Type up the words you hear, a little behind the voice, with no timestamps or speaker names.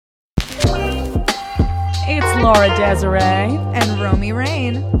It's Laura Desiree. And Romy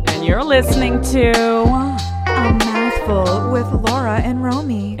Rain. And you're listening to A Mouthful with Laura and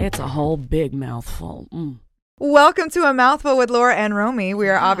Romy. It's a whole big mouthful. Welcome to A Mouthful with Laura and Romy. We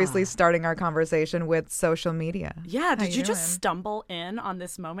are obviously starting our conversation with social media. Yeah, did you doing? just stumble in on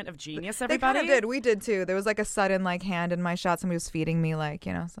this moment of genius, everybody? They kind of did. We did too. There was like a sudden hand in my shot. Somebody was feeding me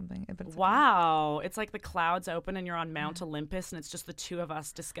something. Wow. It's like the clouds open and you're on Mount Olympus and it's just the two of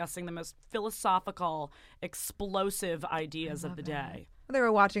us discussing the most philosophical, explosive ideas of the day. They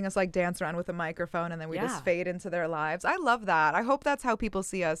were watching us dance around with a microphone and then we just fade into their lives. I love that. I hope that's how people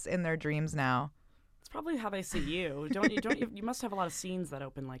see us in their dreams now. Probably how they see you. You must have a lot of scenes that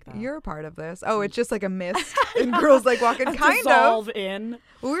open like that. You're a part of this. Oh, it's just like a mist and girls walking dissolve in.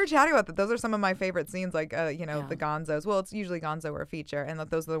 Well, we were chatting about that. Those are some of my favorite scenes, the Gonzos. Well, it's usually Gonzo or a feature, and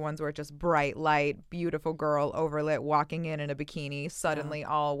those are the ones where it's just bright light, beautiful girl overlit walking in a bikini, suddenly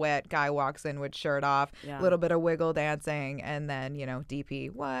all wet. Guy walks in with shirt off, little bit of wiggle dancing, and then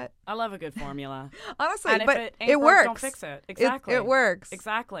DP. What? I love a good formula. Honestly, and but it works. Don't fix it. Exactly. It works.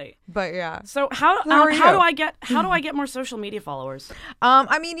 Exactly. But yeah. So how do I get more social media followers?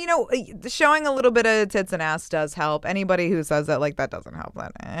 Showing a little bit of tits and ass does help. Anybody who says that that doesn't help,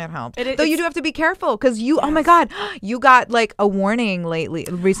 it helps. Though you do have to be careful because oh my God, you got a warning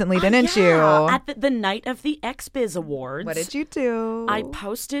recently, didn't you? At the night of the XBiz Awards. What did you do? I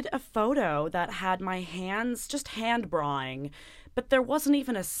posted a photo that had my hands just hand brawling. But there wasn't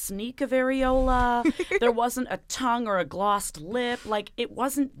even a sneak of areola. There wasn't a tongue or a glossed lip. It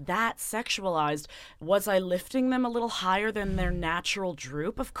wasn't that sexualized. Was I lifting them a little higher than their natural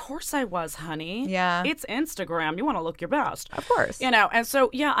droop? Of course I was, honey. Yeah. It's Instagram. You want to look your best. Of course. And so,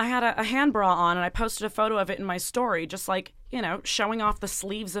 I had a hand bra on, and I posted a photo of it in my story, just showing off the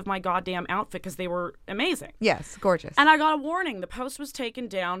sleeves of my goddamn outfit because they were amazing. Yes, gorgeous. And I got a warning. The post was taken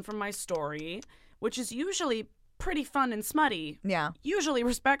down from my story, which is usually pretty fun and smutty. Yeah. Usually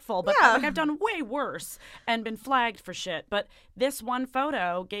respectful, but I've done way worse and been flagged for shit. But this one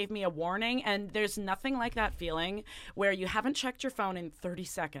photo gave me a warning, and there's nothing like that feeling where you haven't checked your phone in 30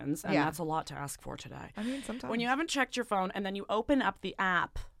 seconds, and that's a lot to ask for today. I mean, sometimes. When you haven't checked your phone and then you open up the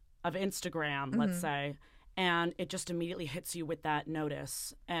app of Instagram, let's say, and it just immediately hits you with that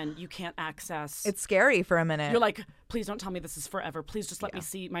notice and you can't access. It's scary for a minute. You're like, please don't tell me this is forever. Please just let me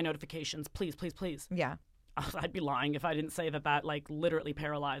see my notifications. Please, please, please. Yeah. I'd be lying if I didn't say that literally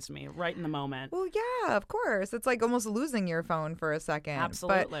paralyzed me right in the moment. Well, yeah, of course. It's almost losing your phone for a second.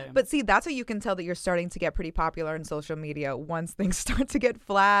 Absolutely. But see, that's how you can tell that you're starting to get pretty popular in social media once things start to get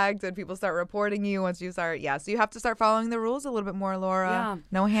flagged and people start reporting you. Once you start, so you have to start following the rules a little bit more, Laura. Yeah.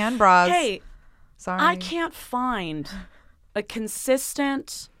 No hand bras. Hey, sorry. I can't find a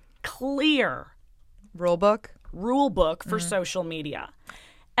consistent, clear rule book for social media.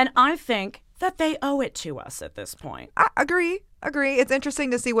 And I think that they owe it to us at this point. I agree. It's interesting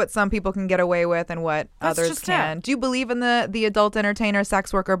to see what some people can get away with and what others can. Do you believe in the adult entertainer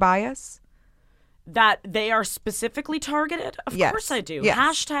sex worker bias? That they are specifically targeted? Of course I do. Yes.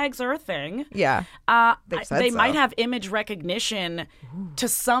 Hashtags are a thing. Yeah. They might have image recognition to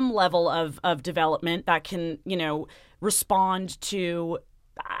some level of development that can, respond to,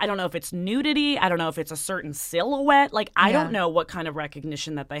 I don't know if it's nudity. I don't know if it's a certain silhouette. I don't know what kind of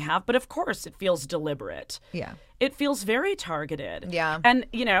recognition that they have. But of course, it feels deliberate. Yeah. It feels very targeted. Yeah. And,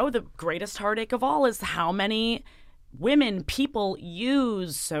 the greatest heartache of all is how many people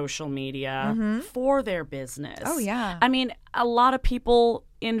use social media for their business. Oh, yeah. I mean, a lot of people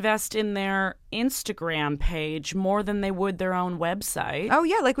invest in their Instagram page more than they would their own website. Oh,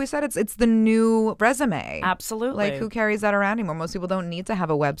 yeah. Like we said, it's the new resume. Absolutely. Who carries that around anymore? Most people don't need to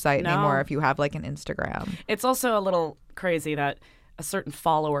have a website anymore if you have an Instagram. It's also a little crazy that a certain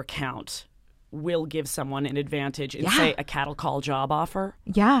follower count will give someone an advantage in, say, a cattle call job offer.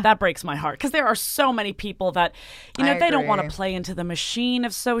 Yeah. That breaks my heart because there are so many people that, they don't want to agree. play into the machine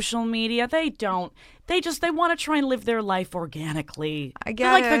of social media. They don't. They want to try and live their life organically. I get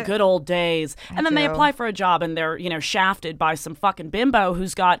They're like it. the good old days. And then they do. apply for a job and they're, shafted by some fucking bimbo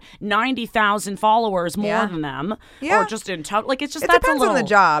who's got 90,000 followers more than them. Yeah. Or just in total. It's just It that's depends a little on the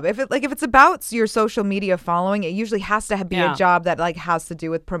job. If it's about your social media following, it usually has to be a job that has to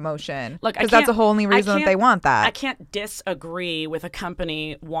do with promotion. Look, because that's the whole only reason that they want that. I can't disagree with a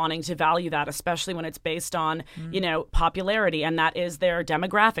company wanting to value that, especially when it's based on, popularity, and that is their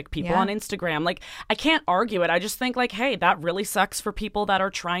demographic, people on Instagram. can't argue it. I just think like, hey, that really sucks for people that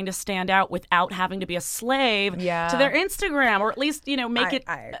are trying to stand out without having to be a slave to their Instagram, or at least, make it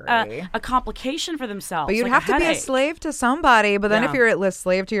a complication for themselves. But you'd like have to be a headache. slave to somebody. But then if you're a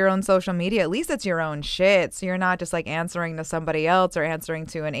slave to your own social media, at least it's your own shit. So you're not just like answering to somebody else or answering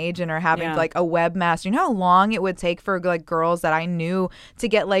to an agent or having like a webmaster. You know how long it would take for like girls that I knew to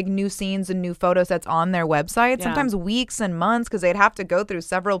get like new scenes and new photo sets on their website? Sometimes weeks and months, because they'd have to go through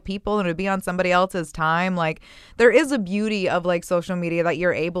several people and it would be on somebody else's time. Like, there is a beauty of like social media that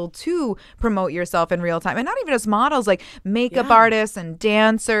you're able to promote yourself in real time. And not even as models, like makeup artists and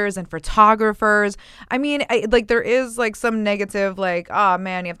dancers and photographers. I mean, like there is like some negative, like, oh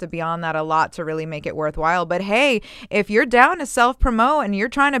man, you have to be on that a lot to really make it worthwhile. But hey, if you're down to self-promote and you're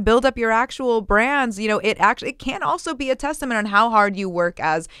trying to build up your actual brands, it can also be a testament on how hard you work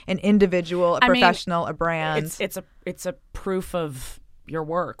as an individual, a professional, a brand. It's a proof of your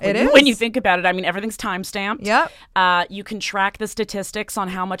work. When you think about it, I mean, everything's time-stamped. Yep. You can track the statistics on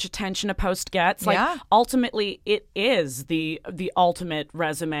how much attention a post gets. Like, ultimately, it is the ultimate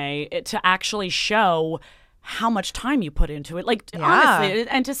resume to actually show how much time you put into it. Like, honestly,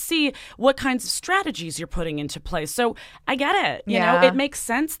 and to see what kinds of strategies you're putting into place. So I get it. You know, it makes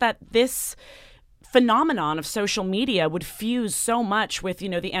sense that this phenomenon of social media would fuse so much with,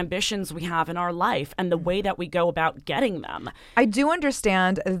 the ambitions we have in our life and the way that we go about getting them. I do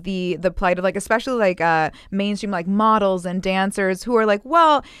understand the plight of, like, especially like mainstream like models and dancers who are like,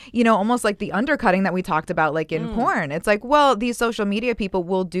 well, almost like the undercutting that we talked about, like in porn. It's like, well, these social media people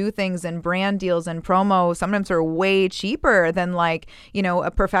will do things and brand deals and promo sometimes are way cheaper than like,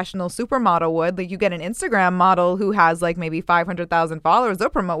 a professional supermodel would. Like, you get an Instagram model who has like maybe 500,000 followers, they'll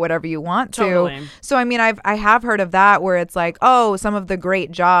promote whatever you want to. Totally. So, I mean, I have heard of that where it's like, oh, some of the great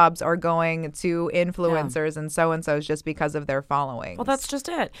jobs are going to influencers and so-and-so's just because of their following. Well, that's just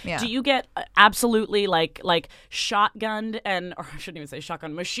it. Yeah. Do you get absolutely like shotgunned or I shouldn't even say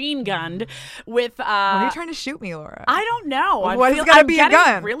shotgun, machine gunned with... What are you trying to shoot me, Laura? I don't know. Why is it got to be a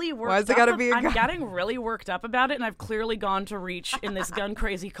gun? Why is it got to be a gun? I'm getting really worked up about it, and I've clearly gone to reach in this gun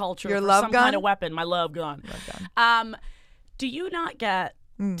crazy culture for some kind of weapon. My love gun. Do you not get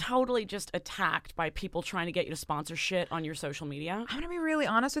totally just attacked by people trying to get you to sponsor shit on your social media? I'm gonna be really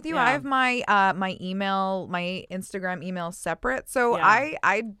honest with you. I have my my Instagram email separate, so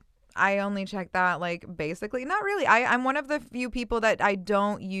I only check that like basically not really. I'm one of the few people that I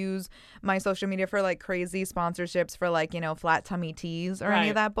don't use my social media for like crazy sponsorships for like, flat tummy teas or any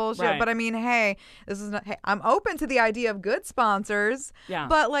of that bullshit. Right. But I mean, hey, I'm open to the idea of good sponsors. Yeah.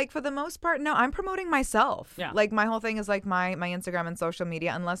 But like for the most part, no, I'm promoting myself. Yeah. Like my whole thing is like my Instagram and social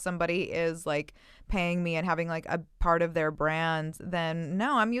media, unless somebody is like paying me and having like a part of their brand, then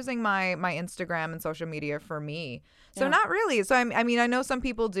no, I'm using my Instagram and social media for me. So not really. So I mean, I know some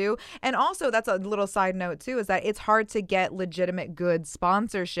people do. And also, that's a little side note too, is that it's hard to get legitimate good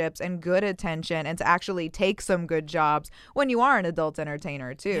sponsorships and good attention and to actually take some good jobs when you are an adult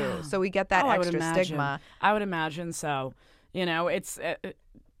entertainer too. Yeah. So we get that extra stigma. I would imagine so. It's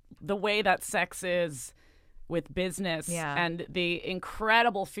the way that sex is with business and the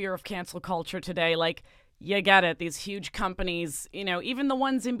incredible fear of cancel culture today. Like, you get it. These huge companies, even the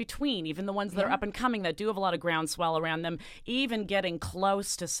ones in between, even the ones that are up and coming that do have a lot of groundswell around them, even getting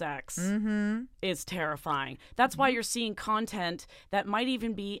close to sex is terrifying. That's why you're seeing content that might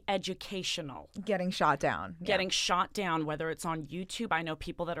even be educational. Getting shot down. Shot down, whether it's on YouTube. I know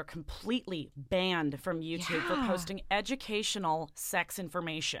people that are completely banned from YouTube for posting educational sex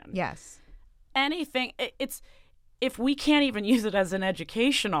information. Yes. Anything. If we can't even use it as an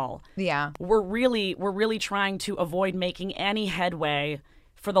educational, we're really trying to avoid making any headway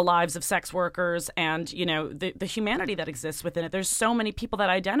for the lives of sex workers and, the humanity that exists within it. There's so many people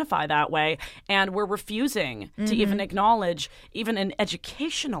that identify that way, and we're refusing to even acknowledge even an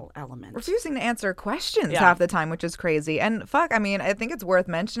educational element. Refusing to answer questions half the time, which is crazy. And I mean, I think it's worth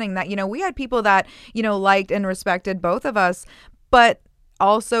mentioning that, we had people that, liked and respected both of us, but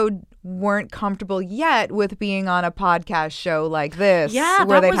also weren't comfortable yet with being on a podcast show like this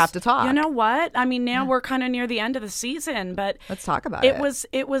where they'd have to talk. You know what? I mean, now we're kind of near the end of the season, but let's talk about it.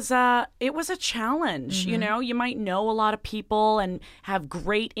 It was a challenge. You might know a lot of people and have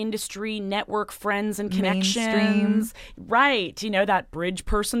great industry network friends and connections. Right. That bridge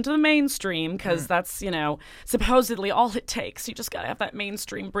person to the mainstream, because that's, supposedly all it takes. You just got to have that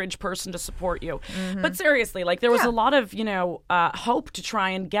mainstream bridge person to support you. But seriously, like there was a lot of, hope to try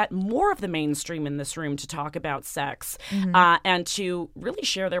and get more of the mainstream in this room to talk about sex and to really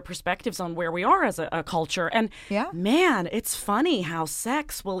share their perspectives on where we are as a culture. And man, it's funny how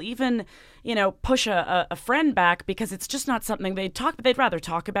sex will even, push a friend back because it's just not something they'd rather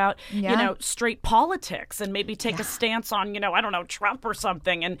talk about, straight politics and maybe take a stance on, I don't know, Trump or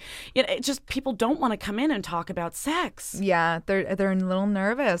something. And it just people don't want to come in and talk about sex. Yeah, they're a little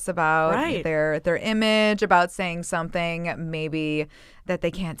nervous about their image, about saying something maybe that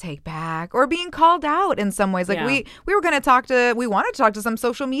they can't take back, or being called out in some ways. Like we wanted to talk to some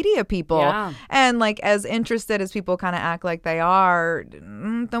social media people, and like as interested as people kind of act like they are,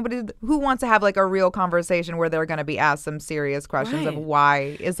 nobody who wants to have like a real conversation where they're going to be asked some serious questions of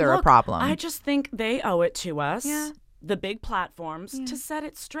why is there a problem. I just think they owe it to us. The big platforms to set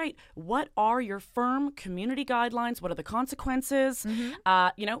it straight. What are your firm community guidelines? What are the consequences?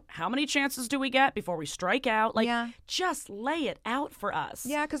 How many chances do we get before we strike out? Just lay it out for us.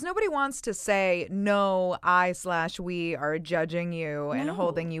 Yeah, because nobody wants to say, no, we are judging you and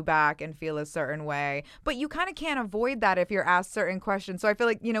holding you back and feel a certain way. But you kind of can't avoid that if you're asked certain questions. So I feel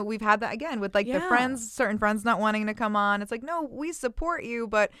like, we've had that again with like certain friends not wanting to come on. It's like, no, we support you,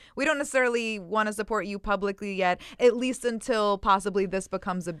 but we don't necessarily want to support you publicly yet. At least until possibly this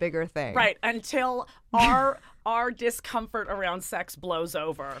becomes a bigger thing. Right, until our discomfort around sex blows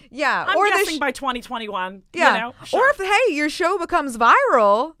over. Yeah. I'm guessing by 2021. Yeah. Or if, your show becomes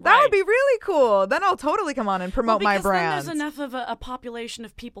viral, that would be really cool. Then I'll totally come on and promote my brand. Then there's enough of a population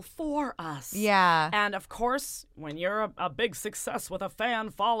of people for us. Yeah. And of course, when you're a big success with a fan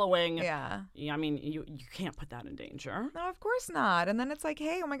following, I mean, you can't put that in danger. No, of course not. And then it's like,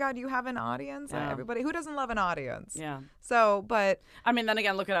 hey, oh my God, you have an audience. Everybody, who doesn't love an audience? Yeah. So, but I mean, then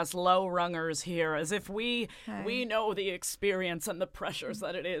again, look at us low rungers here, as if we know the experience and the pressures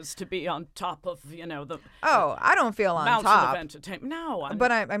that it is to be on top of, the I don't feel on mountain top. of entertainment. No,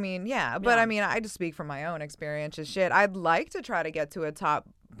 but I mean, I just speak from my own experience. Just shit. I'd like to try to get to a top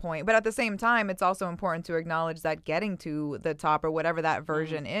point, but at the same time, it's also important to acknowledge that getting to the top or whatever that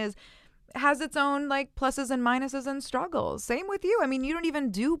version is has its own like pluses and minuses and struggles. Same with you. I mean, you don't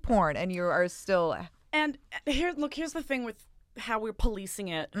even do porn and you are still. And here's the thing with how we're policing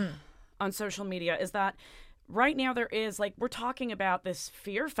it on social media is that right now there is, like, we're talking about this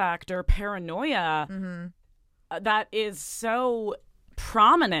fear factor, paranoia, that is so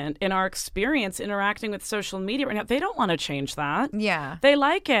prominent in our experience interacting with social media right now. They don't want to change that. Yeah. They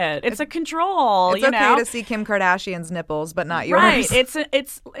like it. It's a control, It's okay to see Kim Kardashian's nipples, but not yours. Right.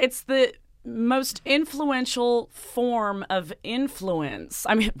 It's the most influential form of influence.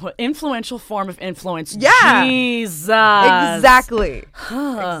 I mean, influential form of influence. Yeah. Jesus. Exactly.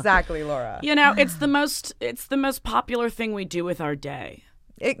 Exactly, Laura. It's the most popular thing we do with our day.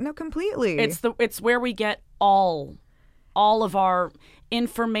 No, completely. It's where we get all of our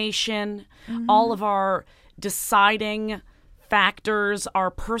information, all of our deciding factors, our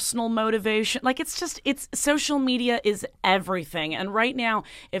personal motivation. Like, it's social media is everything. And right now,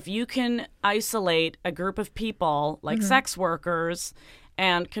 if you can isolate a group of people like sex workers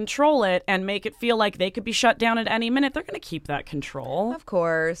and control it and make it feel like they could be shut down at any minute, they're going to keep that control. Of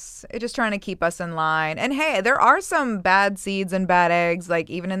course. It's just trying to keep us in line. And hey, there are some bad seeds and bad eggs, like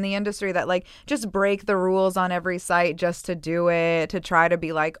even in the industry, that like just break the rules on every site just to do it, to try to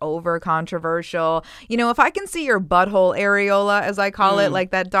be like over controversial. If I can see your butthole areola, as I call it,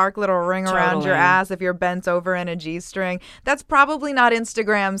 like that dark little ring around your ass if you're bent over in a G-string, that's probably not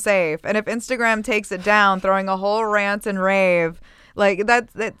Instagram safe. And if Instagram takes it down, throwing a whole rant and rave, like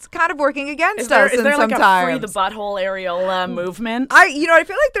that's kind of working against us. Is there like sometimes. a free the butthole areola movement? I feel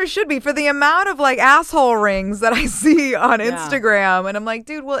like there should be, for the amount of like asshole rings that I see on Instagram, and I'm like,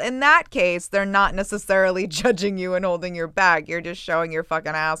 dude, well, in that case, they're not necessarily judging you and holding your back. You're just showing your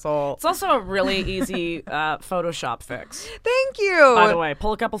fucking asshole. It's also a really easy Photoshop fix. Thank you. By the way,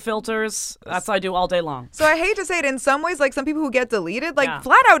 pull a couple filters. That's what I do all day long. So I hate to say it, in some ways, like some people who get deleted, like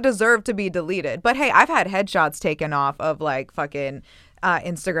flat out deserve to be deleted. But hey, I've had headshots taken off of like fucking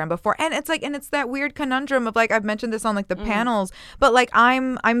Instagram before, and it's that weird conundrum of like, I've mentioned this on like the panels, but like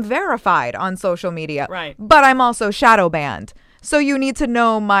I'm verified on social media, right? But I'm also shadow banned. So you need to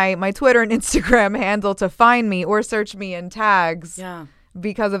know my Twitter and Instagram handle to find me or search me in tags. Yeah.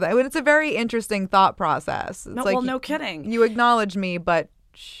 Because of that. It's a very interesting thought process. It's no kidding. You acknowledge me, but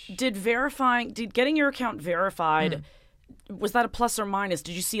did getting your account verified, was that a plus or minus?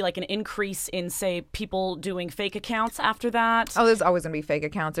 Did you see like an increase in, say, people doing fake accounts after that? Oh, there's always going to be fake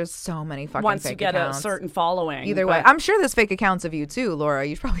accounts. There's so many fucking Once fake you get accounts. a certain following. Either way. I'm sure there's fake accounts of you too, Laura.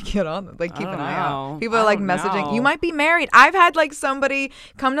 You should probably get on them. Like, keep an eye out. People are like messaging. Know. You might be married. I've had like somebody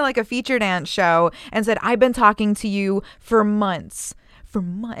come to like a feature dance show and said, I've been talking to you for months. for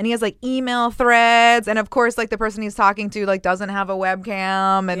months. And he has like email threads. And of course, like the person he's talking to like doesn't have a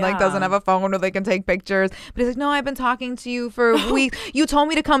webcam and like doesn't have a phone where they can take pictures. But he's like, no, I've been talking to you for weeks. You told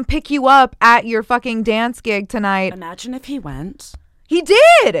me to come pick you up at your fucking dance gig tonight. Imagine if he went. He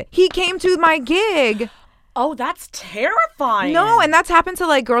did. He came to my gig. Oh, that's terrifying. No, and that's happened to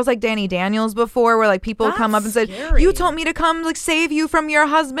like girls like Danny Daniels before, where like people come up and said, you told me to come like save you from your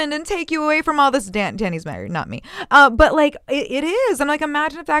husband and take you away from all this. Danny's married, not me. But like it is. I'm like,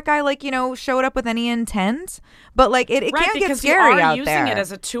 imagine if that guy like, you know, showed up with any intent. But like it can get scary out there. You are using it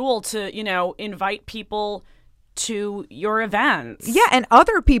as a tool to, you know, invite people to your events. Yeah, and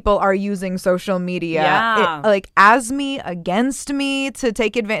other people are using social media like as me, against me, to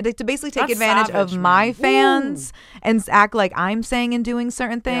take advantage, to basically take advantage of my fans and act like I'm saying and doing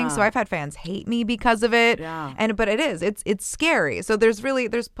certain things. So I've had fans hate me because of it. But it's scary. So there's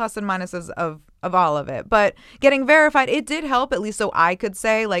plus and minuses of all of it. But getting verified, it did help, at least so I could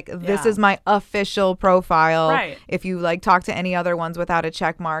say, like, this is my official profile. Right. If you, like, talk to any other ones without a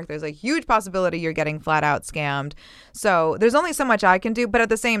check mark, there's a huge possibility you're getting flat out scammed. So there's only so much I can do. But at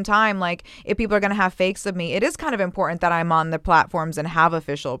the same time, like, if people are going to have fakes of me, it is kind of important that I'm on the platforms and have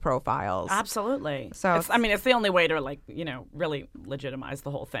official profiles. Absolutely. So it's the only way to, like, you know, really legitimize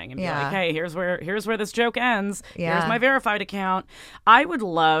the whole thing and be like, hey, here's where this joke ends. Here's my verified account.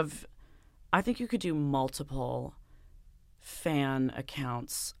 I think you could do multiple fan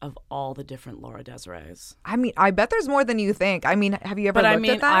accounts of all the different Laura Desirees. I mean, I bet there's more than you think. I mean, have you ever looked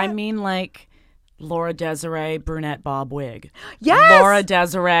at that? I mean, like, Laura Desiree, brunette bob wig. Yes! Laura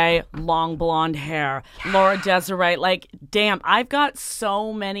Desiree, long blonde hair. Yes! Laura Desiree, like, damn, I've got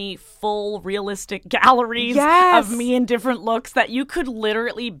so many full realistic galleries of me in different looks that you could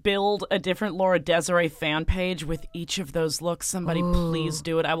literally build a different Laura Desiree fan page with each of those looks. Somebody please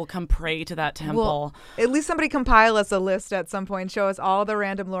do it. I will come pray to that temple. Well, at least somebody compile us a list at some point, show us all the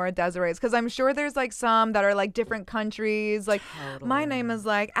random Laura Desirees, because I'm sure there's like some that are like different countries. Like my name is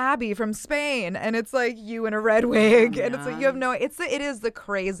like Abby from Spain, and it's like you in a red wig, and it's like you have no. It is the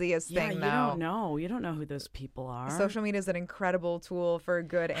craziest thing. You don't know who those people are. Social media is an incredible tool for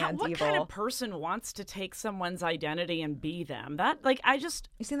good and evil. What kind of person wants to take someone's identity and be them? You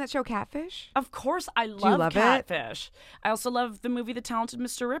seen that show Catfish? Of course, I love Catfish. I also love the movie The Talented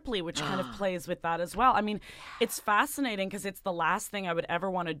Mr. Ripley, which kind of plays with that as well. I mean, it's fascinating because it's the last thing I would ever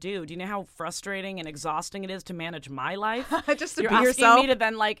want to do. Do you know how frustrating and exhausting it is to manage my life? Just to You're be asking yourself. me to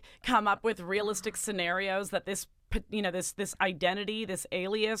then like come up with realistic scenarios that this, you know, this identity, this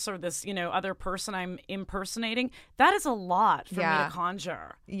alias, or this, you know, other person I'm impersonating, that is a lot for me to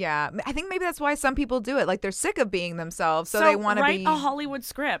conjure. Yeah, I think maybe that's why some people do it. Like, they're sick of being themselves, so they want to be. Write a Hollywood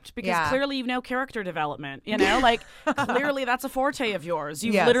script, because clearly you've no character development. You know, like clearly that's a forte of yours.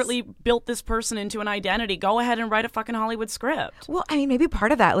 You've literally built this person into an identity. Go ahead and write a fucking Hollywood script. Well, I mean, maybe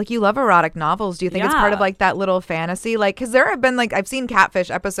part of that, like, you love erotic novels. Do you think it's part of like that little fantasy? Like, because there have been like, I've seen Catfish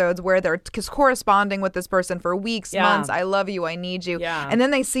episodes where they're corresponding with this person for weeks, months. I love you, I need you, and then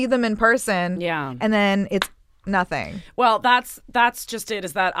they see them in person, and then it's nothing. Well, that's just it.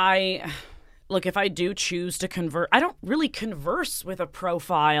 Is that look, if I do choose to convert, I don't really converse with a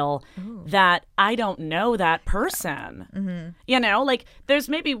profile that I don't know that person. Mm-hmm. You know, like there's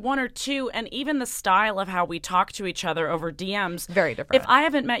maybe one or two, and even the style of how we talk to each other over DMs, very different. If I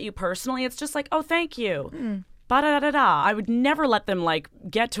haven't met you personally, it's just like, oh, thank you. Ba-da-da-da-da. I would never let them like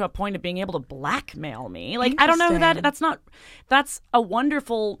get to a point of being able to blackmail me. Like, I don't know who that's a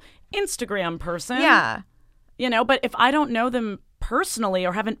wonderful Instagram person. Yeah. You know, but if I don't know them personally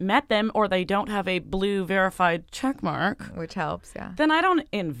or haven't met them, or they don't have a blue verified check mark, which helps, then I don't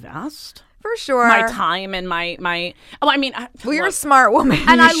invest. For sure. My time and my you're a smart woman.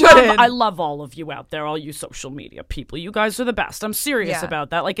 And I love all of you out there, all you social media people. You guys are the best. I'm serious about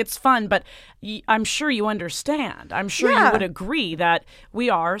that. Like, it's fun, but I'm sure you understand. I'm sure you would agree that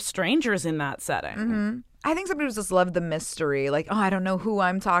we are strangers in that setting. Mm-hmm. I think some people just love the mystery. Like, oh, I don't know who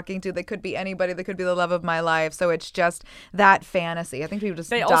I'm talking to. They could be anybody. They could be the love of my life. So it's just that fantasy. I think people just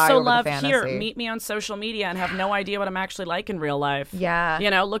they die also over love the fantasy. Here, meet me on social media and have no idea what I'm actually like in real life. Yeah.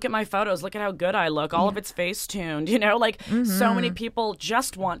 You know, look at my photos. Look at how good I look. All of it's face tuned. You know, like so many people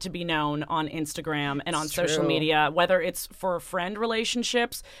just want to be known on Instagram and on social media, whether it's for friend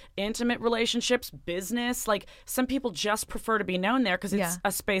relationships, intimate relationships, business. Like, some people just prefer to be known there because it's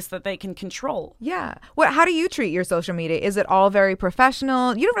a space that they can control. Yeah. How do you treat your social media? Is it all very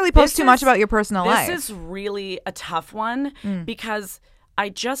professional? You don't really post too much about your personal life. This is really a tough one because I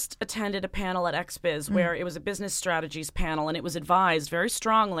just attended a panel at XBiz where it was a business strategies panel, and it was advised very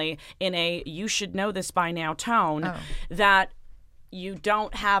strongly in a you should know this by now tone that you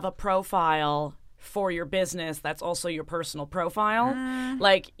don't have a profile for your business that's also your personal profile.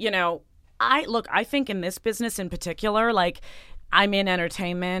 Like, you know, I think in this business in particular, like, I'm in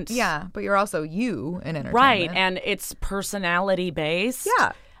entertainment. Yeah, but you're also you in entertainment. Right, and it's personality based.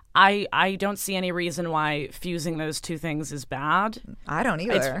 Yeah. I don't see any reason why fusing those two things is bad. I don't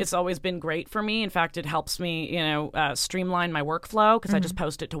either. It's always been great for me. In fact, it helps me, you know, streamline my workflow because I just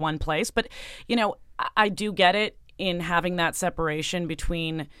post it to one place. But, you know, I do get it in having that separation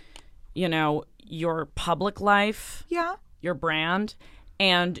between, you know, your public life, your brand,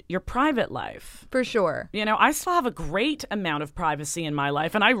 and your private life. For sure. You know, I still have a great amount of privacy in my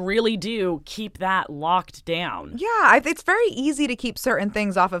life, and I really do keep that locked down. Yeah, it's very easy to keep certain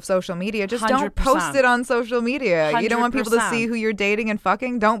things off of social media. Just do not 100%. post it on social media. You don't want people to 100%. see who you're dating and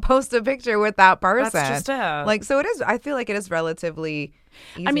fucking. Don't post a picture with that person. That's just it. Like, so it is, I feel like it is relatively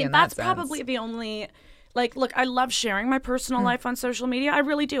easy I mean, in that that's sense. probably the only. Like, look, I love sharing my personal life on social media. I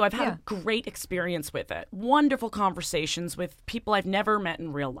really do. I've had Yeah. a great experience with it. Wonderful conversations with people I've never met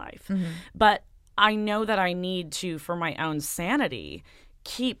in real life. But I know that I need to, for my own sanity,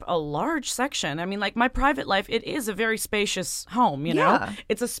 keep a large section. I mean, like, my private life, it is a very spacious home, you know? Yeah.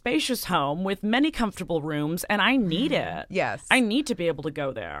 It's a spacious home with many comfortable rooms, and I need it. Yes. I need to be able to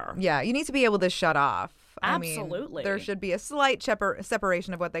go there. Yeah, you need to be able to shut off. I mean, Absolutely. there should be a slight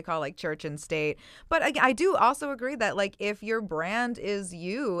separation of what they call like church and state. But I do also agree that like if your brand is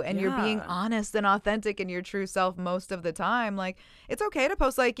you and you're being Yeah. honest and authentic in your true self most of the time, like it's okay to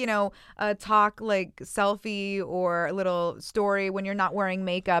post like, you know, a talk like selfie or a little story when you're not wearing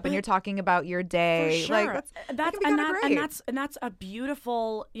makeup and you're talking about your day. For sure. Like that can be kinda great. and that's a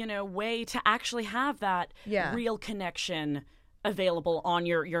beautiful, you know, way to actually have that Yeah. real connection available on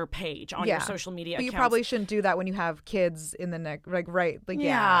your page, on your social media But you accounts. probably shouldn't do that when you have kids in the neck, like right, like you know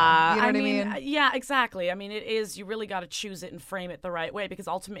Yeah, what I mean? Yeah, exactly. I mean, it is. You really got to choose it and frame it the right way because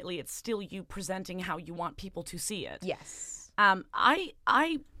ultimately, it's still you presenting how you want people to see it. Yes.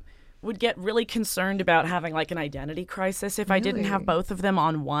 I would get really concerned about having like an identity crisis if I didn't have Really? both of them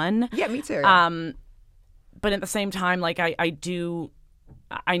on one. Yeah, me too. But at the same time, like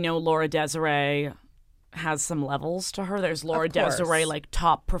I know Laura Desiree has some levels to her. There's Laura Of course. Desiree, like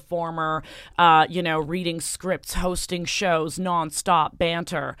top performer, you know, reading scripts, hosting shows, nonstop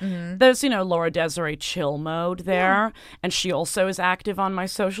banter. Mm-hmm. There's, you know, Laura Desiree chill mode there. And she also is active on my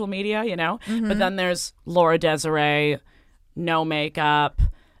social media, you know. Mm-hmm. But then there's Laura Desiree, no makeup,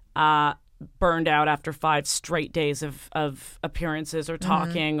 burned out after 5 straight days of appearances or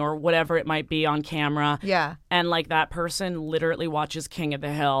talking or whatever it might be on camera. Yeah. And like that person literally watches King of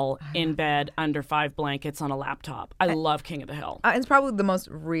the Hill in bed under 5 blankets on a laptop. I love King of the Hill. It's probably the most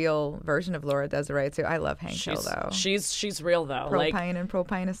real version of Laura Desiree too. I love Hank Hill though. She's real though. Propane Like, and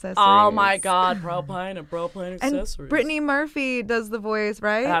propane accessories. oh my God, propane and propane And accessories. Brittany Murphy does the voice,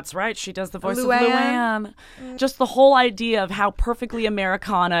 right? That's right. She does the voice of Luann. Luann. Just the whole idea of how perfectly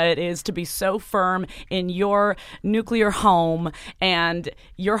Americana it is to be so firm in your nuclear home and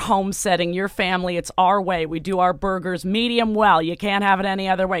your home setting, your family. It's our way. We do our burgers medium well. You can't have it any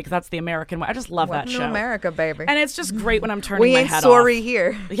other way because that's the American way. I just love Welcome that to show. America, baby. And it's just great when I'm turning we my ain't head sorry off.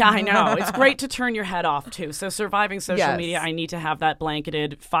 here. Yeah, I know. It's great to turn your head off too. So surviving social Yes. media, I need to have that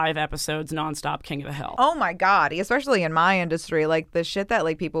blanketed 5 episodes nonstop King of the Hill. Oh my God, especially in my industry, like the shit that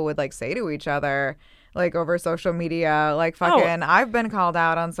like people would like say to each other. Like over social media, like fucking, I've been called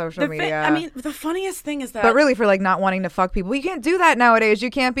out on social media. I mean, the funniest thing is that. But really, for like not wanting to fuck people, you can't do that nowadays. You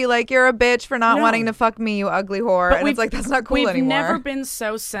can't be like, you're a bitch for not No. wanting to fuck me, you ugly whore. And we've- it's like that's not cool We've anymore. never been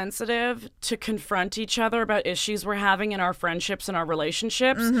so sensitive to confront each other about issues we're having in our friendships and our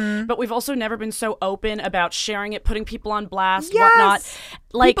relationships. Mm-hmm. But we've also never been so open about sharing it, putting people on blast, Yes. whatnot.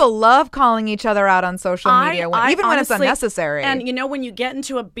 Like, People love calling each other out on social media, even when it's honestly- unnecessary. And you know, when you get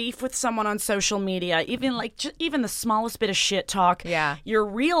into a beef with someone on social media, even like even the smallest bit of shit talk, Yeah. your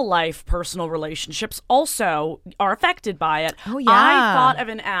real life personal relationships also are affected by it. Oh, I yeah. thought of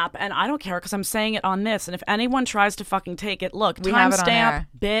an app, and I don't care because I'm saying it on this. And if anyone tries to fucking take it, look, We have it on timestamp, air.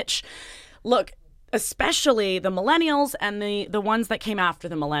 bitch. Look. Especially the millennials and the ones that came after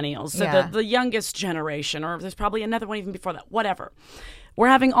the millennials. So Yeah. the youngest generation, or there's probably another one even before that, whatever. We're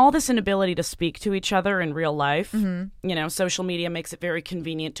having all this inability to speak to each other in real life. Mm-hmm. You know, social media makes it very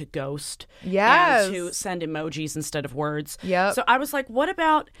convenient to ghost. Yes. And to send emojis instead of words. Yep. So I was like, what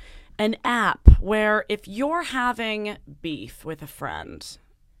about an app where if you're having beef with a friend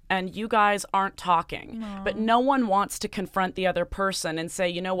and you guys aren't talking, but no one wants to confront the other person and say,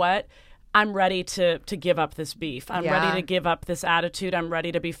 you know what? I'm ready to give up this beef. I'm Yeah. ready to give up this attitude. I'm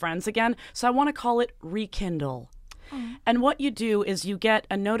ready to be friends again. So I want to call it Rekindle. And what you do is you get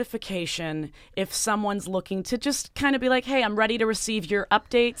a notification if someone's looking to just kind of be like, hey, I'm ready to receive your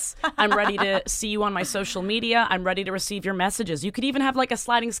updates. I'm ready to see you on my social media. I'm ready to receive your messages. You could even have like a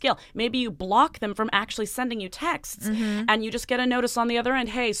sliding scale. Maybe you block them from actually sending you texts and you just get a notice on the other end.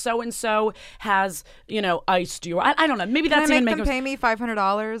 Hey, so-and-so has, iced you. I don't know. Maybe that's Can I even make them pay me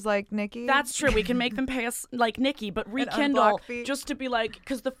 $500 like Nikki? That's true. We can make them pay us like Nikki, but rekindle just to be like,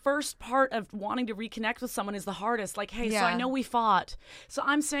 because the first part of wanting to reconnect with someone is the hardest. Like, hey, so I know we fought. So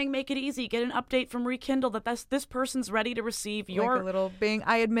I'm saying make it easy. Get an update from Rekindle that this person's ready to receive your... Like a little Bing,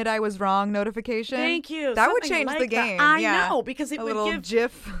 I admit I was wrong notification. Thank you. That would change the game. I know, because it a would little give...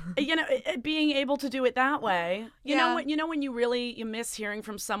 GIF. Being able to do it that way. You know when you miss hearing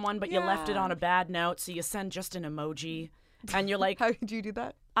from someone, but you left it on a bad note, so you send just an emoji. And you're like... How do you do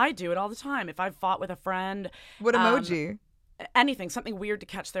that? I do it all the time. If I've fought with a friend... What emoji? Anything, something weird to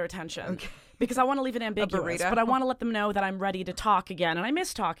catch their attention. Okay. Because I want to leave it ambiguous, but I want to let them know that I'm ready to talk again, and I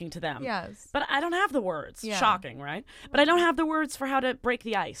miss talking to them. Yes. But I don't have the words. Yeah. Shocking, right? But I don't have the words for how to break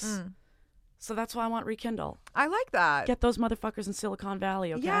the ice. So that's why I want Rekindle. I like that. Get those motherfuckers in Silicon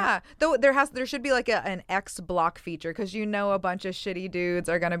Valley, okay? Yeah. Though there should be like an X block feature, because a bunch of shitty dudes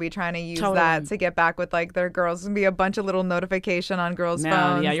are going to be trying to use that to get back with like their girls. There's going to be a bunch of little notification on girls'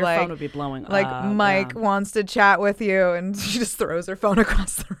 phones. Yeah, your phone would be blowing up. Like Mike wants to chat with you, and she just throws her phone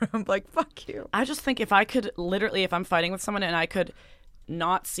across the room. Like, fuck you. I just think if I could literally, if I'm fighting with someone and I could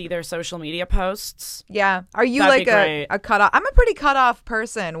not see their social media posts. Yeah. Are you like a cutoff? I'm a pretty cutoff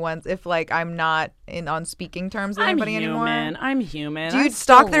person if like I'm not on speaking terms with anybody anymore. I'm human. Do you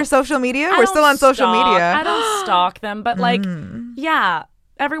stalk their social media? We're still on social media. I don't stalk them, but like,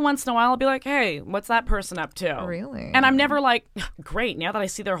 every once in a while I'll be like, hey, what's that person up to? Really? And I'm never like, great, now that I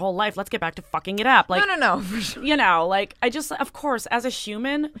see their whole life, let's get back to fucking it up. Like, no. For sure. Like, I just, of course, as a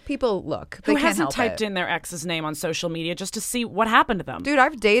human, people look. Who hasn't typed in their ex's name on social media just to see what happened to them? Dude,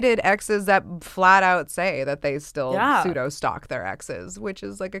 I've dated exes that flat out say that they still pseudo-stalk their exes, which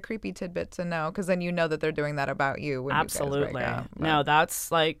is like a creepy tidbit to know, because then you know that they're doing that about you when Absolutely. you guys break up. No,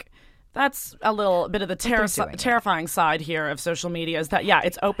 that's a little bit of the terrifying side here of social media, is that,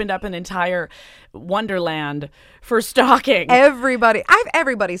 it's opened up an entire wonderland for stalking. Everybody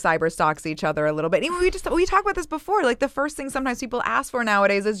cyber stalks each other a little bit. We talked about this before. Like, the first thing sometimes people ask for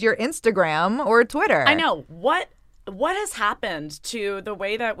nowadays is your Instagram or Twitter. I know. What has happened to the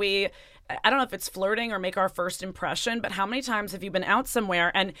way that I don't know if it's flirting or make our first impression, but how many times have you been out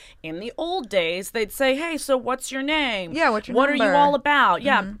somewhere and in the old days they'd say, hey, so what's your name? Yeah, what's your number? What are you all about?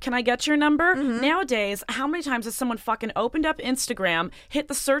 Yeah, can I get your number? Nowadays, how many times has someone fucking opened up Instagram, hit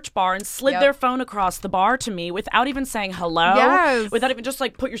the search bar, and slid their phone across the bar to me without even saying hello? Yes. Without even just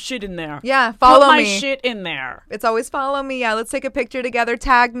like, put your shit in there. Yeah, follow me. Put my shit in there. It's always follow me. Yeah, let's take a picture together.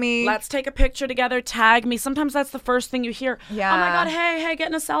 Tag me. Let's take a picture together. Tag me. Sometimes that's the first thing you hear. Yeah. Oh my God, hey,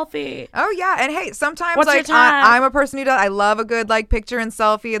 getting a selfie. Oh yeah, and hey, sometimes What's like I'm a person who does. I love a good like picture and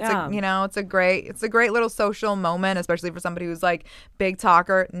selfie. It's it's a great little social moment, especially for somebody who's like big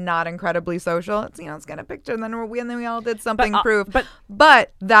talker, not incredibly social. It's let's get a picture, and then we all did something proof.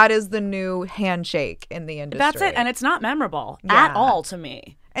 But that is the new handshake in the industry. That's it, and it's not memorable at all to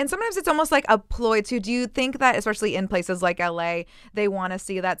me. And sometimes it's almost like a ploy too. Do you think that, especially in places like LA, they want to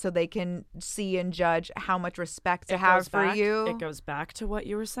see that so they can see and judge how much respect to have for you? It goes back to what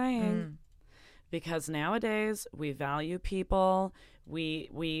you were saying. Because nowadays we value people, we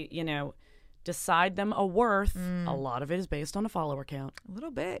decide them a worth. A lot of it is based on a follower count. A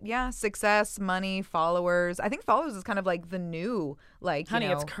little bit, yeah. Success, money, followers. I think followers is kind of like the new, it's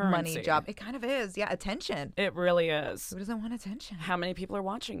currency. Money job. It kind of is, yeah. Attention. It really is. Who doesn't want attention? How many people are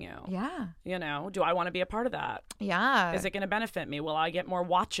watching you? Yeah. Do I want to be a part of that? Yeah. Is it going to benefit me? Will I get more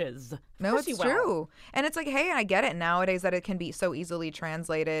watches? No, it's true. And it's like, hey, I get it nowadays that it can be so easily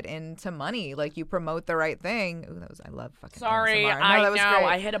translated into money. Like, you promote the right thing. Ooh, I love fucking Sorry, ASMR. I that was know. great.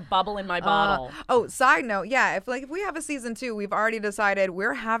 I hit a bubble in my bottle. Side note, yeah, if we have a season 2, we've already decided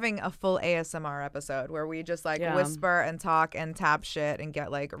we're having a full ASMR episode where we just whisper and talk and tap shit and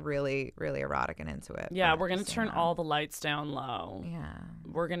get like really, really erotic and into it. Yeah, we're gonna turn all the lights down low. Yeah.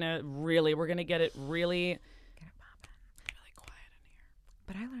 We're gonna get it really quiet in here.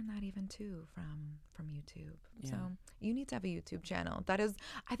 But I learned that even too from YouTube. Yeah. So you need to have a YouTube channel. That is,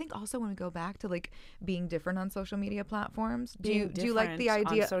 I think also when we go back to like being different on social media platforms, do you like the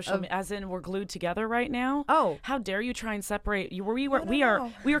idea of as in we're glued together right now? Oh, how dare you try and separate you? We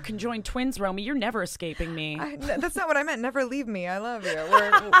are conjoined twins, Romy. You're never escaping me. That's not what I meant. Never leave me. I love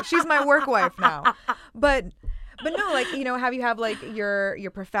you. She's my work wife now. But no, like, have like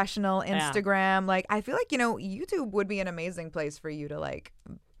your professional Instagram. Like, I feel like, YouTube would be an amazing place for you to like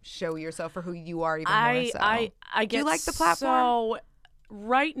show yourself for who you are even more so? I get Do you like the platform? So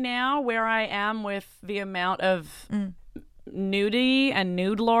right now, where I am with the amount of nudity and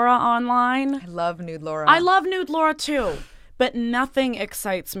nude Laura online, I love nude Laura. I love nude Laura too, but nothing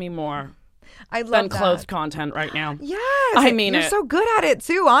excites me more I love than that. clothed content right now. Yes, I mean you're it. so good at it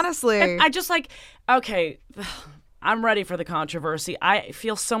too. Honestly, I just like, okay, I'm ready for the controversy. I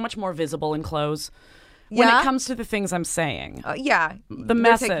feel so much more visible in clothes when Yeah? it comes to the things I'm saying, yeah, the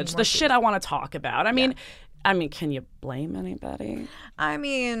message, the shit I want to talk about. I mean, can you blame anybody? I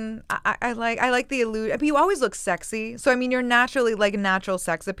mean, I like the illusion. You always look sexy, so I mean, you're naturally like natural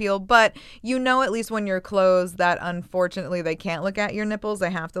sex appeal. But you know, at least when you're clothes, that unfortunately they can't look at your nipples. They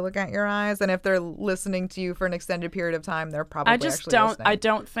have to look at your eyes. And if they're listening to you for an extended period of time, they're probably actually listening. I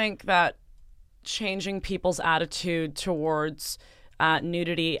don't think that changing people's attitude towards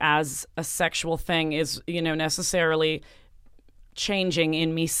nudity as a sexual thing is, necessarily changing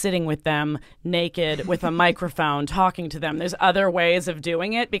in me sitting with them naked with a microphone talking to them. There's other ways of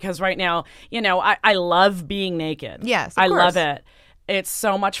doing it, because right now, I love being naked. Yes, of I course. love it. It's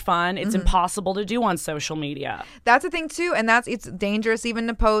so much fun. It's impossible to do on social media. That's a thing too, and it's dangerous even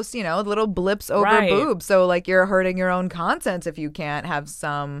to post, little blips over Right. boobs. So like you're hurting your own content if you can't have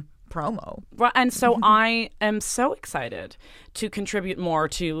some promo. Right, and so I am so excited to contribute more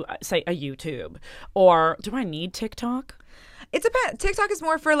to, say, a YouTube. Or do I need TikTok? It depends. TikTok is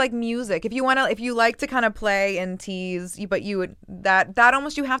more for like music. If you like to kind of play and tease, but you would that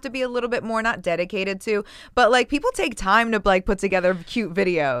almost you have to be a little bit more not dedicated to. But like people take time to like put together cute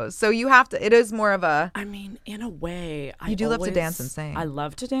videos, so you have to. It is more of a. I mean, in a way, You do love to dance and sing. I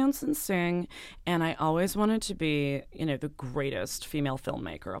love to dance and sing, and I always wanted to be, the greatest female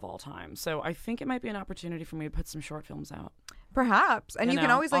filmmaker of all time. So I think it might be an opportunity for me to put some short films out. Perhaps. And you can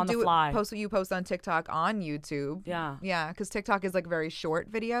always like on the do fly. post what you post on TikTok on YouTube. Yeah. Yeah, because TikTok is like very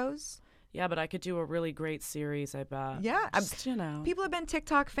short videos. Yeah, but I could do a really great series, I bet. Yeah. Just, People have been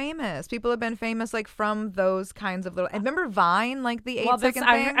TikTok famous. People have been famous like from those kinds of little. And remember Vine, like the 8-second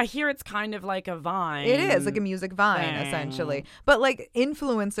thing? I hear it's kind of like a Vine. It is like a music Vine, thing. essentially. But like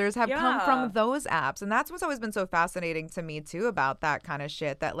influencers have come Yeah. from those apps. And that's what's always been so fascinating to me, too, about that kind of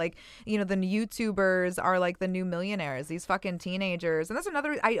shit. That like, the YouTubers are like the new millionaires, these fucking teenagers. And that's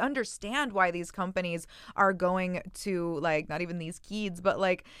another, I understand why these companies are going to like, not even these kids, but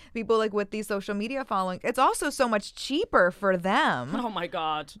like people like with these social media following. It's also so much cheaper for them Oh my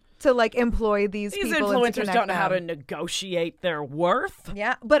God. to like employ these These people and to influencers connect don't know how to them. negotiate their worth.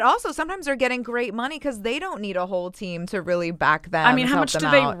 Yeah, but also sometimes they're getting great money because they don't need a whole team to really back them. I mean, and how help much them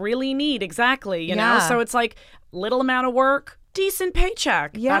do out. they really need? Exactly. You know? Yeah. So it's like little amount of work, decent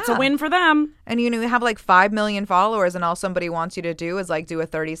paycheck. That's a Yeah. win for them. And you have like 5 million followers, and all somebody wants you to do is like do a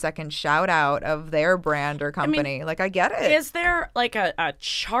 30-second shout out of their brand or company. I get it. Is there like a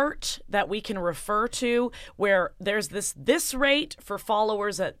chart that we can refer to where there's this rate for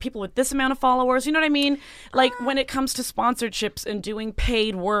followers, that people with this amount of followers? You know what I mean? Like when it comes to sponsorships and doing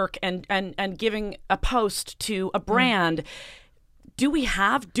paid work and giving a post to a brand. Do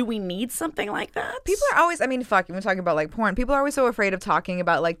we need something like that? People are always, even talking about like porn, people are always so afraid of talking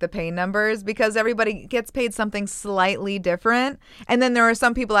about like the pay numbers because everybody gets paid something slightly different. And then there are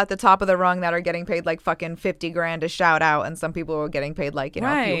some people at the top of the rung that are getting paid like fucking 50 grand a shout out. And some people are getting paid like, a few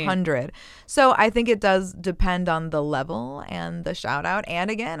Right. hundred. So I think it does depend on the level and the shout out. And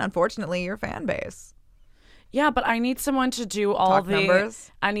again, unfortunately, your fan base. Yeah, but I need someone to do all Talk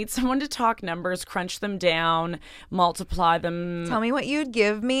numbers? I need someone to talk numbers, crunch them down, multiply them. Tell me what you'd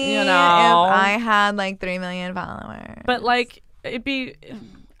give me You if know. I had like 3 million followers. But like it'd be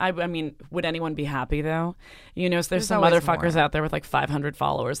I mean, would anyone be happy though? There's some always motherfuckers more. out there with like 500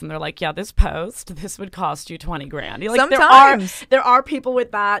 followers, and they're like, "Yeah, this would cost you 20 grand." You're like, Sometimes. there are people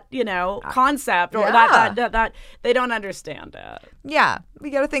with that, concept, or Yeah. that they don't understand it. Yeah,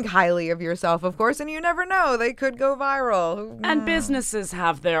 you got to think highly of yourself, of course, and you never know. They could go viral. And businesses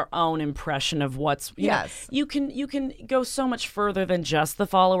have their own impression of what's Yes. You can go so much further than just the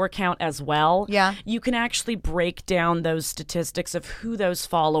follower count as well. Yeah. You can actually break down those statistics of who those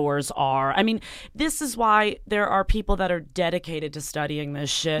followers are. I mean, this is why there are people that are dedicated to studying this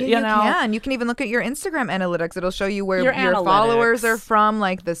shit. Yeah, you know? can. You can even look at your Instagram analytics. It'll show you where Your your followers analytics. are from,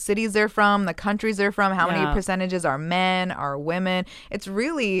 like the cities they're from, the countries they're from, how many Yeah. percentages are men, are women. It's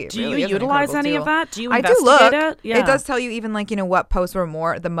really Do you really is an utilize incredible any tool. of that? Do you I do investigate look. it? Yeah. It does tell you even like, what posts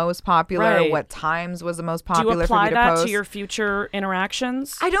were the most popular, Right. what times was the most Do you popular for apply you to that post. to your future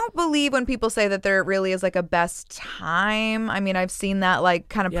interactions? I don't believe when people say that there really is like a best time. I mean, I've seen that like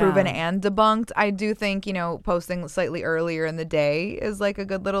kind of proven Yeah. and debunked. I do think, posting slightly earlier in the day is like a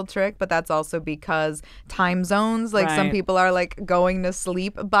good little trick, but that's also because time zones, like some Right. people are like going to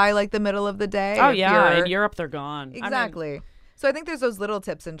sleep by like the middle of the day. Oh if yeah, you're- in Europe they're gone. I mean, Exactly. So I think there's those little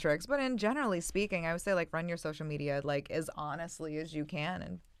tips and tricks, but in generally speaking, I would say like run your social media like as honestly as you can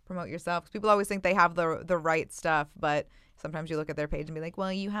and promote yourself. 'Cause people always think they have the right stuff, but sometimes you look at their page and be like,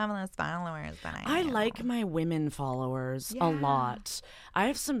 well, you have less followers than I I do. like my women followers a lot. I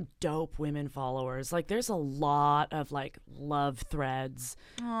have some dope women followers. Like there's a lot of like love threads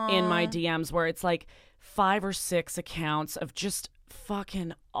in my DMs where it's like 5 or 6 accounts of just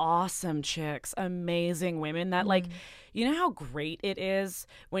fucking awesome chicks, amazing women that like, you know how great it is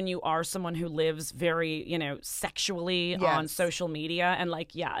when you are someone who lives very, sexually on Yes. social media and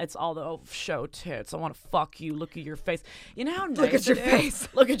like, yeah, it's all the show tits. I want to fuck you. Look at your face. You know how nice Look at your it is? face.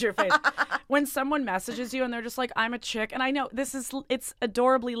 Look at your face. When someone messages you and they're just like, I'm a chick. And I know it's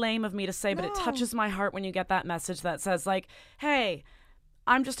adorably lame of me to say, but it touches my heart when you get that message that says like, hey,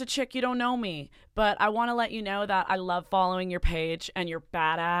 I'm just a chick, you don't know me, but I want to let you know that I love following your page and you're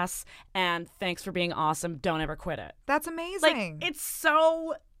badass and thanks for being awesome. Don't ever quit it. That's Like, amazing. it's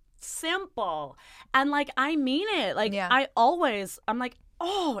so simple. And like, I mean it. Like, Yeah. I'm like,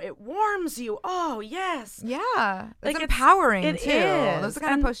 oh, it warms you. Oh, yes. Yeah. It's Like, empowering it too. is. Those are the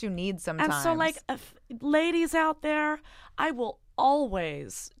kind And- of posts you need sometimes. And so, like, ladies out there, I will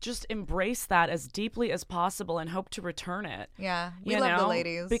always just embrace that as deeply as possible and hope to return it. yeah, we you love the know?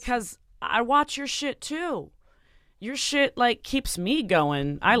 ladies. Because I watch your shit too. Your shit like keeps me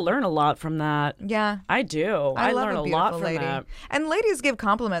going. I learn a lot from that. yeah. I do. I love learn a a lot beautiful from lady. that. And ladies give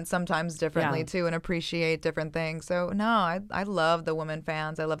compliments sometimes differently Yeah. too and appreciate different things. So no, I love the women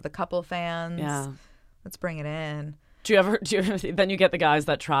fans. I love the couple fans. Yeah. Let's bring it in. Do you ever then you get the guys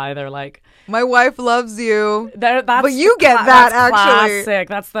that try, they're like My wife loves you. that's But you get that, that's actually. classic.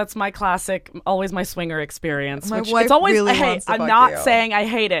 That's my classic, always my swinger experience. My which wife it's always really hey, wants to I'm fuck not you. saying I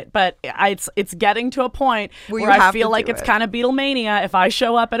hate it, but it's getting to a point Where where you I have feel to like do it's it. kind of Beatlemania if I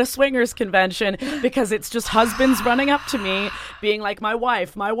show up at a swingers convention because it's just husbands running up to me being like my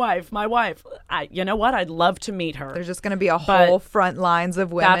wife, my wife, my wife. You know what? I'd love to meet her. There's just going to be a But whole front lines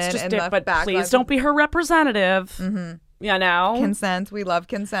of women That's just and it. the But back please lines don't of be her representative. Mm-hmm. You know? consent. We love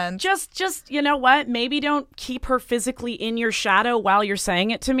consent. Just you know what? Maybe don't keep her physically in your shadow while you're saying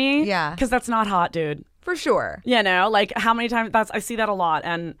it to me. Yeah. Because that's not hot, dude. For sure. You know, like how many times I see that a lot.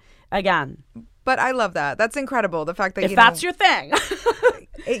 And again, But I love that. That's incredible. The fact that if that's your thing,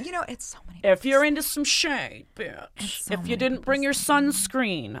 it's so many. if you're into some shade, bitch. so If you many didn't bring your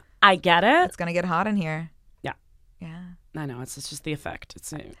sunscreen, I get it. It's going to get hot in here. Yeah. Yeah. I know. It's just the effect.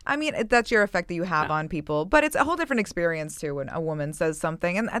 It's I mean, that's your effect that you have on people, but it's a whole different experience too when a woman says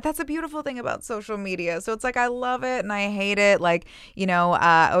something, and that's a beautiful thing about social media. So it's like I love it and I hate it. Like,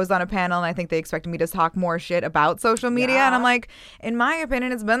 I was on a panel and I think they expected me to talk more shit about social media, and I'm like, in my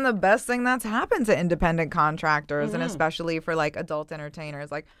opinion, it's been the best thing that's happened to independent contractors and especially for like adult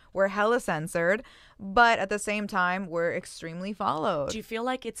entertainers. Like, we're hella censored, but at the same time, we're extremely followed. Do you feel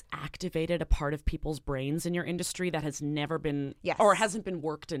like it's activated a part of people's brains in your industry that has never been Yes. or hasn't been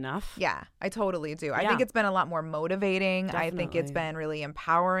worked enough? Yeah, I totally do. I Yeah. think it's been a lot more motivating. I think it's Definitely. been really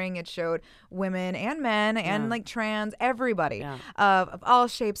empowering. It showed women and men and like trans, everybody Yeah. of all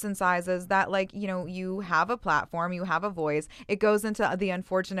shapes and sizes that like, you have a platform, you have a voice. It goes into the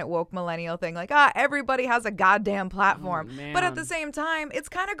unfortunate woke millennial thing like, everybody has a goddamn platform. But at the man. same time, it's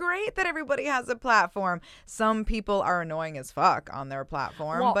kind of great that everybody has a platform. Some people are annoying as fuck on their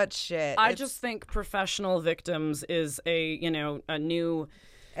platform, Well, but shit. I it's- just think professional victims is a new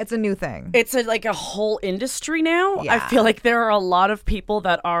it's a new thing. it's like a whole industry now. I Yeah. feel like there are a lot of people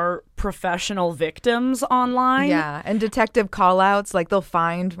that are professional victims online. Yeah, and detective call-outs, like they'll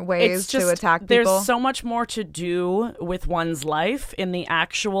find ways It's just to attack people. there's so much more to do with one's life in the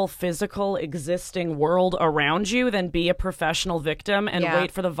actual physical existing world around you than be a professional victim and Yeah.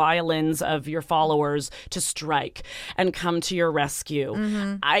 wait for the violins of your followers to strike and come to your rescue.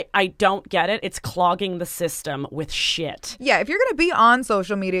 Mm-hmm. I don't get it. It's clogging the system with shit. Yeah, if you're going to be on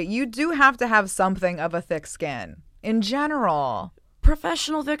social media, you do have to have something of a thick skin in general.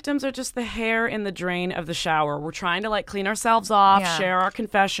 Professional victims are just the hair in the drain of the shower. We're trying to like clean ourselves off, share our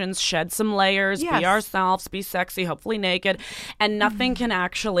confessions, shed some layers, be ourselves, be sexy, hopefully naked, and nothing can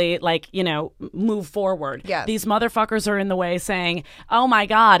actually like, move forward. Yes. These motherfuckers are in the way saying, "Oh my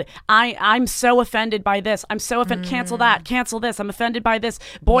God, I'm so offended by this. I'm so offended. Cancel that. Cancel this. I'm offended by this.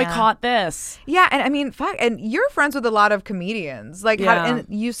 Boycott this." Yeah, and I mean, fuck, and you're friends with a lot of comedians, like, and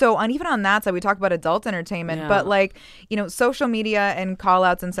even on that side, we talk about adult entertainment, but like, social media and call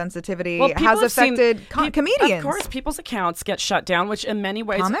outs and sensitivity has affected comedians. Of course, people's accounts get shut down, which in many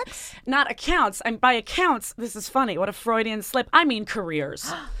ways, comics, not accounts. And by accounts, this is funny. What a Freudian slip. I mean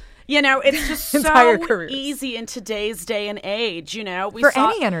careers. It's just so easy in today's day and age, for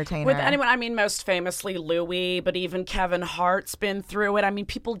any entertainer. With anyone, I mean, most famously Louis, but even Kevin Hart's been through it. I mean,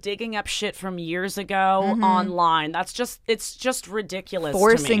 people digging up shit from years ago online. It's just ridiculous.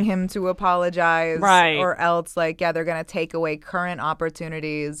 Forcing him to apologize. Right. Or else, they're going to take away current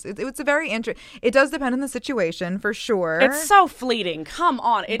opportunities. It's a very interesting. It does depend on the situation, for sure. It's so fleeting. Come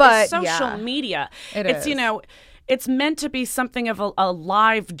on. It's social media. It's it's meant to be something of a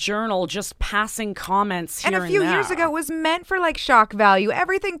live journal, just passing comments here and a few years ago, it was meant for shock value.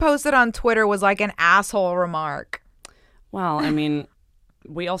 Everything posted on Twitter was like an asshole remark. Well, I mean,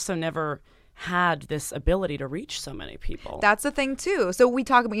 we also never had this ability to reach so many people. That's the thing too. So we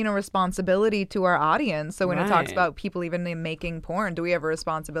talk about responsibility to our audience. So when it talks about people even making porn, do we have a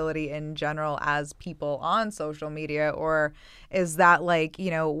responsibility in general as people on social media, or is that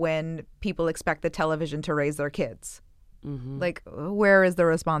when people expect the television to raise their kids? Where is the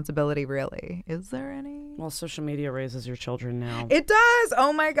responsibility really? Is there any? Well, social media raises your children now. It does.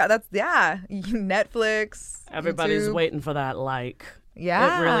 Oh my God. That's Netflix. Everybody's YouTube. waiting for that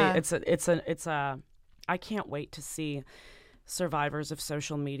Yeah. It really, it's a, I can't wait to see survivors of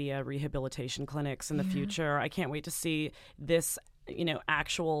social media rehabilitation clinics in the future. I can't wait to see this,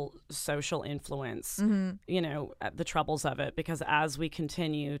 actual social influence, the troubles of it, because as we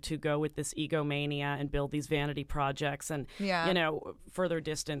continue to go with this egomania and build these vanity projects and, further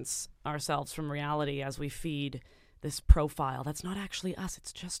distance ourselves from reality as we feed this profile that's not actually us.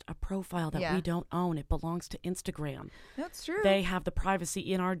 It's just a profile that we don't own. It belongs to Instagram. That's true. They have the privacy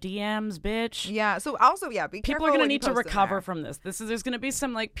in our DMs, bitch. Yeah. So also, be careful. People are going to need to recover from this. There's going to be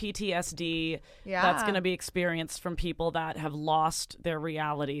some PTSD that's going to be experienced from people that have lost their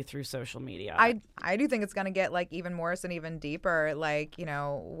reality through social media. I do think it's going to get even worse and even deeper.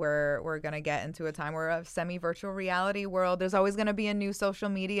 We're going to get into a time where a semi-virtual reality world. There's always going to be a new social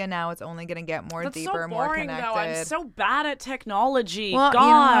media now. It's only going to get more deeper, more connected. Though. I'm so bad at technology. Well,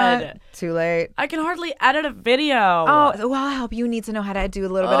 God. Too late. I can hardly edit a video. Oh, well, I'll help. You need to know how to do a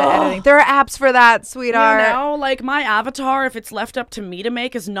little bit of editing. There are apps for that, sweetheart. My avatar, if it's left up to me to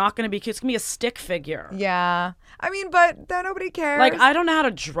make, is not going to be cute. It's going to be a stick figure. Yeah. I mean, but nobody cares. I don't know how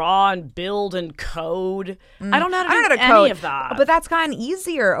to draw and build and code. I don't know how to do any of that. But that's gotten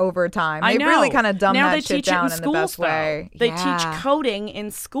easier over time. They've really kind of dumbed that shit down in the best way. They teach coding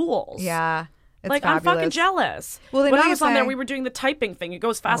in schools. Yeah. It's I'm fucking jealous. Well, when I was on there, we were doing the typing thing. It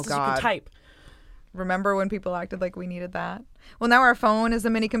goes fast as you can type. Remember when people acted like we needed that? Well, now our phone is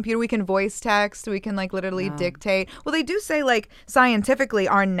a mini computer. We can voice text. We can literally dictate. Well, they do say scientifically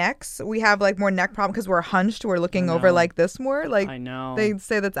our necks, we have more neck problem because we're hunched. We're looking over like this more. I know. They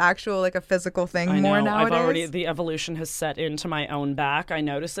say that's actual a physical thing more nowadays. The evolution has set into my own back. I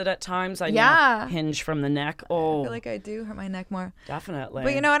notice it at times. I now hinge from the neck. Oh, I feel like I do hurt my neck more. Definitely.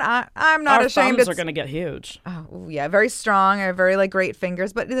 But you know what? I'm not ashamed. Our thumbs are going to get huge. Oh, yeah. Very strong. I have very great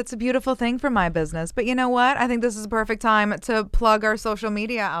fingers. But it's a beautiful thing for my business. But you know what? I think this is a perfect time to plug our social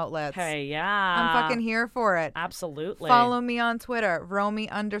media outlets. Hey, yeah. I'm fucking here for it. Absolutely. Follow me on Twitter,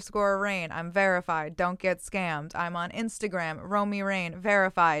 Romy_Rain. I'm verified. Don't get scammed. I'm on Instagram, Romy Rain.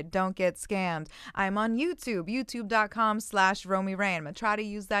 Verified. Don't get scammed. I'm on YouTube, youtube.com/RomyRain. I'm going to try to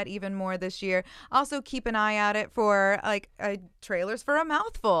use that even more this year. Also, keep an eye out for trailers for A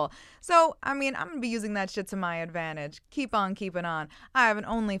Mouthful. So, I mean, I'm going to be using that shit to my advantage. Keep on keeping on. I have an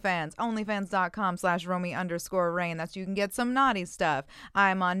OnlyFans, onlyfans.com/Romy_Rain. That's you can get some naughty stuff.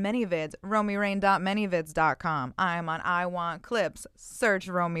 I'm on ManyVids, RomyRain.manyvids.com. I'm on I Want Clips. Search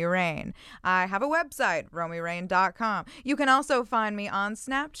Romy Rain. I have a website, RomyRain.com. You can also find me on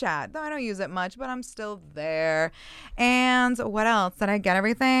Snapchat, though I don't use it much, but I'm still there. And what else? Did I get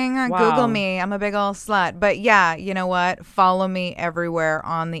everything? Wow. Google me. I'm a big old slut. But yeah, you know what? Follow me everywhere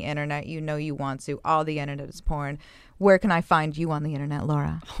on the internet. You know you want to. All the internet is porn. Where can I find you on the internet,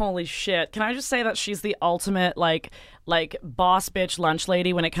 Laura? Holy shit. Can I just say that she's the ultimate, boss bitch lunch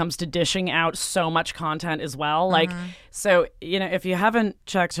lady when it comes to dishing out so much content as well. So, if you haven't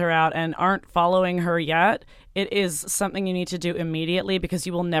checked her out and aren't following her yet, it is something you need to do immediately because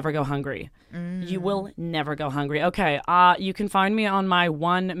you will never go hungry. You will never go hungry. Okay, you can find me on my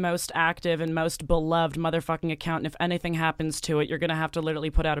one most active and most beloved motherfucking account, and if anything happens to it, you're going to have to literally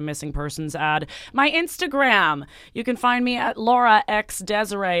put out a missing persons ad. My Instagram. You can find me at Laura X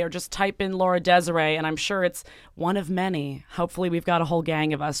Desiree, or just type in Laura Desiree, and I'm sure it's one of many. Hopefully we've got a whole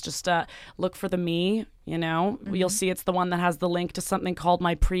gang of us. Just look for the me. You know, you'll see it's the one that has the link to something called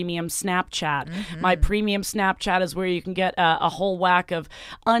my premium Snapchat. My premium Snapchat is where you can get a whole whack of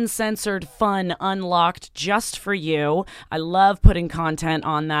uncensored fun unlocked just for you. I love putting content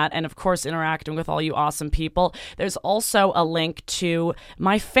on that and, of course, interacting with all you awesome people. There's also a link to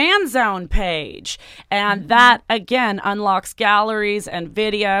my fan zone page. And that, again, unlocks galleries and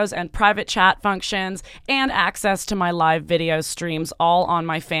videos and private chat functions and access to my live video streams all on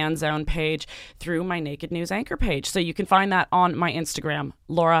my fan zone page through my Naked News Anchor page. So you can find that on my Instagram,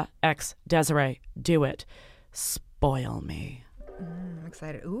 Laura X Desiree. Do it. Spoil me. I'm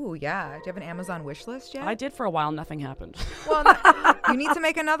excited. Ooh, yeah. Do you have an Amazon wish list yet? I did for a while. Nothing happened. Well, you need to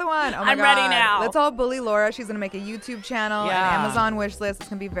make another one. Oh my I'm God. ready now. Let's all bully Laura. She's going to make a YouTube channel, Yeah. an Amazon wish list. It's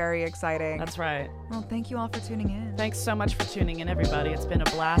going to be very exciting. That's right. Well, thank you all for tuning in. Thanks so much for tuning in, everybody. It's been a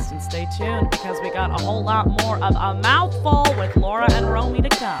blast, and stay tuned because we got a whole lot more of A Mouthful with Laura and Romy to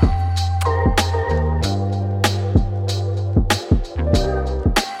come.